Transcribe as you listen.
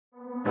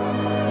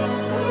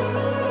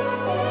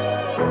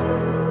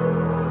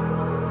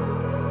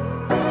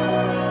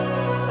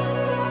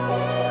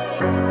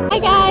Hi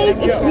guys,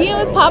 it's me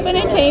with Pop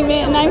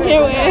Entertainment, and I'm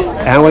here with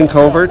Alan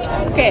Covert.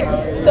 Okay,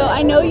 so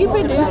I know you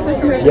produced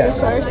this movie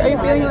first. Are you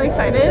feeling really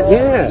excited?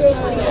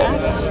 Yes.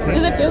 Yeah.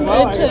 Does it feel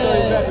good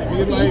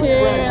to be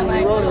here and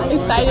like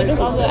excited with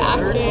all the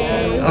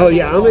actors? Oh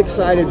yeah, I'm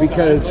excited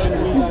because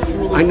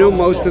I know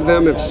most of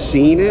them have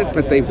seen it,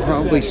 but they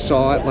probably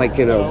saw it like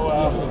in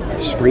a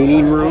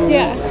screening room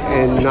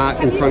and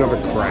not in front of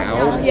a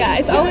crowd. Yeah,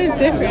 it's always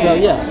different. So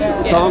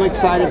so I'm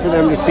excited for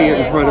them to see it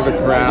in front of a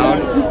crowd.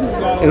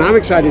 And I'm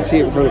excited to see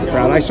it in front of a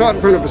crowd. I saw it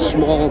in front of a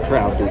small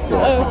crowd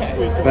before. Oh,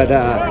 okay.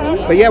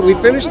 But yeah, we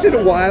finished it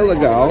a while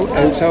ago,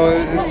 and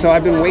so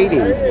I've been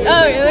waiting.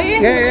 Oh, really?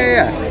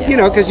 Yeah. You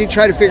know, because you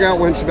try to figure out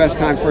when's the best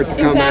time for it to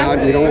come out.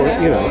 And you don't want,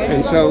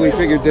 and so we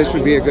figured this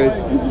would be a good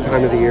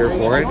time of the year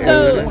for it.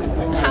 So,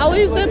 how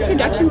is the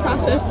production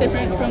process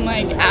different from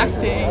like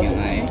acting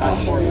and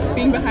like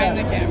being behind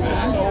the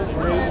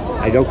camera?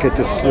 I don't get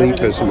to sleep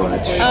as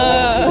much.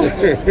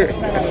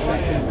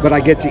 But I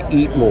get to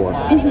eat more.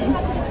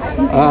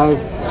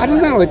 I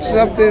don't know. It's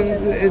something.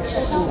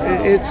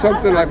 It's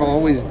something I've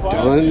always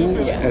done,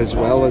 as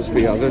well as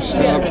the other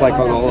stuff, like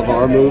on all of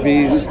our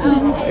movies.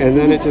 And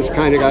then it just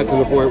kind of got to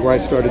the point where I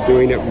started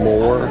doing it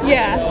more.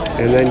 Yeah.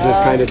 And then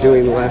just kind of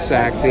doing less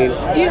acting.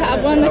 Do you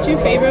have one that you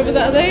favor over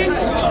the other?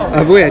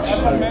 Of which?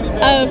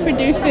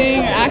 Producing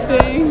or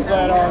acting.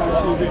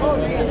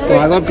 Well,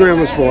 I love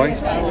Grandma's Boy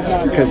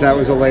because that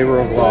was a labor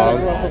of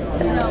love.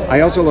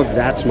 I also love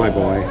That's My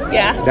Boy.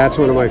 Yeah. That's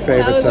one of my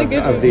favorites of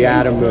the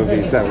Adam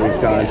movies that we've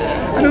done.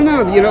 I don't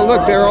know,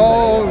 look, they're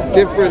all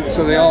different,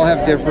 so they all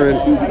have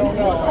different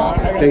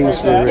things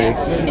for me.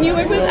 And you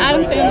work with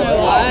Adam Sandler a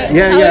lot.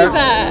 Yeah, How is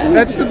that?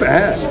 That's the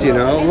best,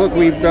 Look,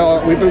 we've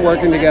been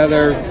working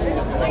together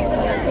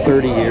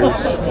 30 years.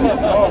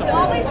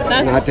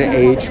 Not to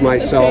age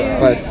myself,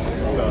 but,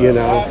 So you're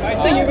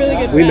really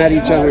good. We met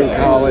each other in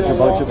college, a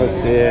bunch of us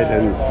did,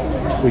 and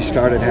we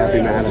started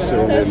Happy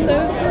Madison. And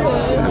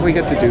now we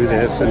get to do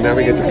this, and now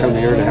we get to come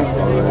here and have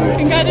fun.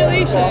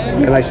 Congratulations.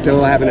 And I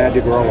still haven't had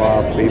to grow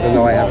up, even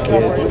though I have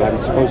kids, and I'm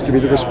supposed to be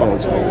the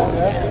responsible one.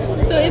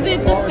 So is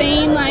it the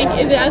same,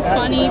 is it as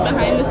funny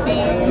behind the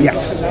scenes?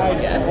 Yes.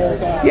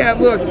 Yeah,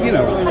 look,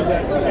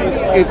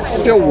 it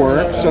still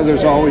works, so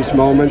there's always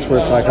moments where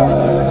it's like,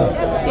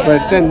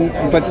 but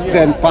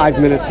then 5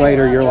 minutes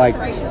later, you're like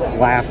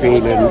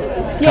laughing and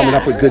coming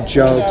up with good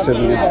jokes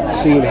and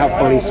seeing how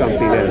funny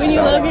something is. When you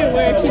love your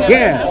work,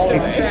 Yes,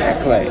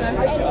 exactly.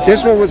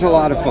 This one was a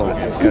lot of fun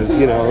because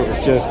it was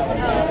just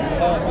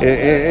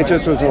it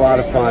just was a lot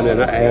of fun and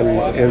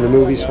the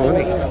movie's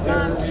funny.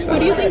 So. Who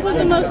do you think was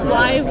the most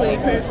lively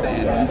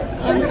person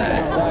on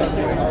set?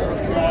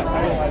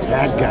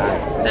 That guy.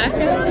 That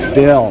guy?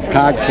 Bill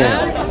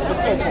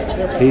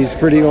Codkin. He's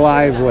pretty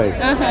lively.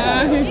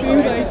 He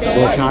seems like it.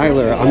 Well,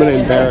 Tyler, I'm going to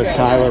embarrass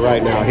Tyler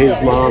right now. His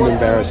mom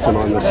embarrassed him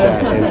on the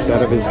set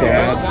instead of his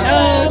dad.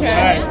 Oh,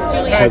 okay.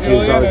 Because he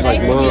was always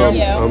like, Mom,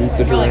 I'm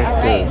the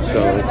director,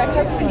 so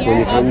when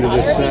you come to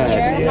this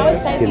set, you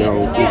gotta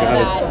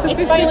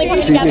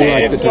treat me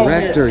like the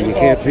director. You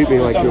can't treat me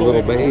like your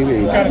little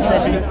baby.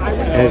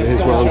 And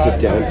his mom's a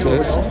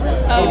dentist,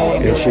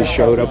 and she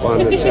showed up on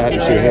the set,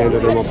 and she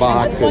handed him a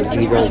box, and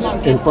he goes,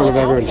 in front of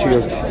everyone, he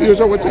goes,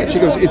 oh, what's that? She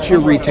goes, it's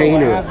your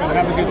retainer.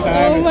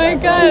 Oh my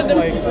God,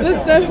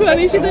 that's so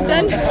funny. She's a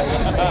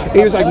dentist. He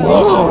was like,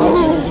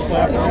 Mom.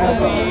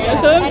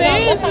 That's so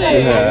embarrassing.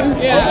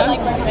 Yeah.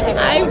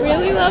 I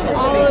really love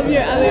all of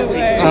your other work.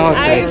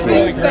 I've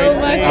seen so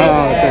much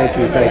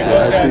of it. Thank you. I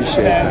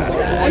appreciate that.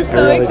 I'm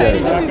so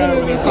excited to see the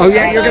movie. Oh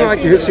yeah, you're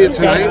gonna see it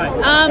tonight?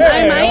 I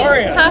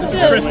might have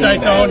to. Chris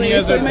Titone,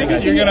 you're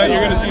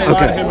gonna see a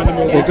lot of him in the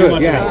movie. Well,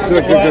 good. Yeah,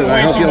 good.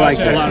 I hope you like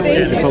it.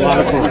 It's a lot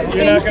of fun.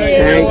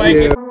 Thank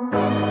you.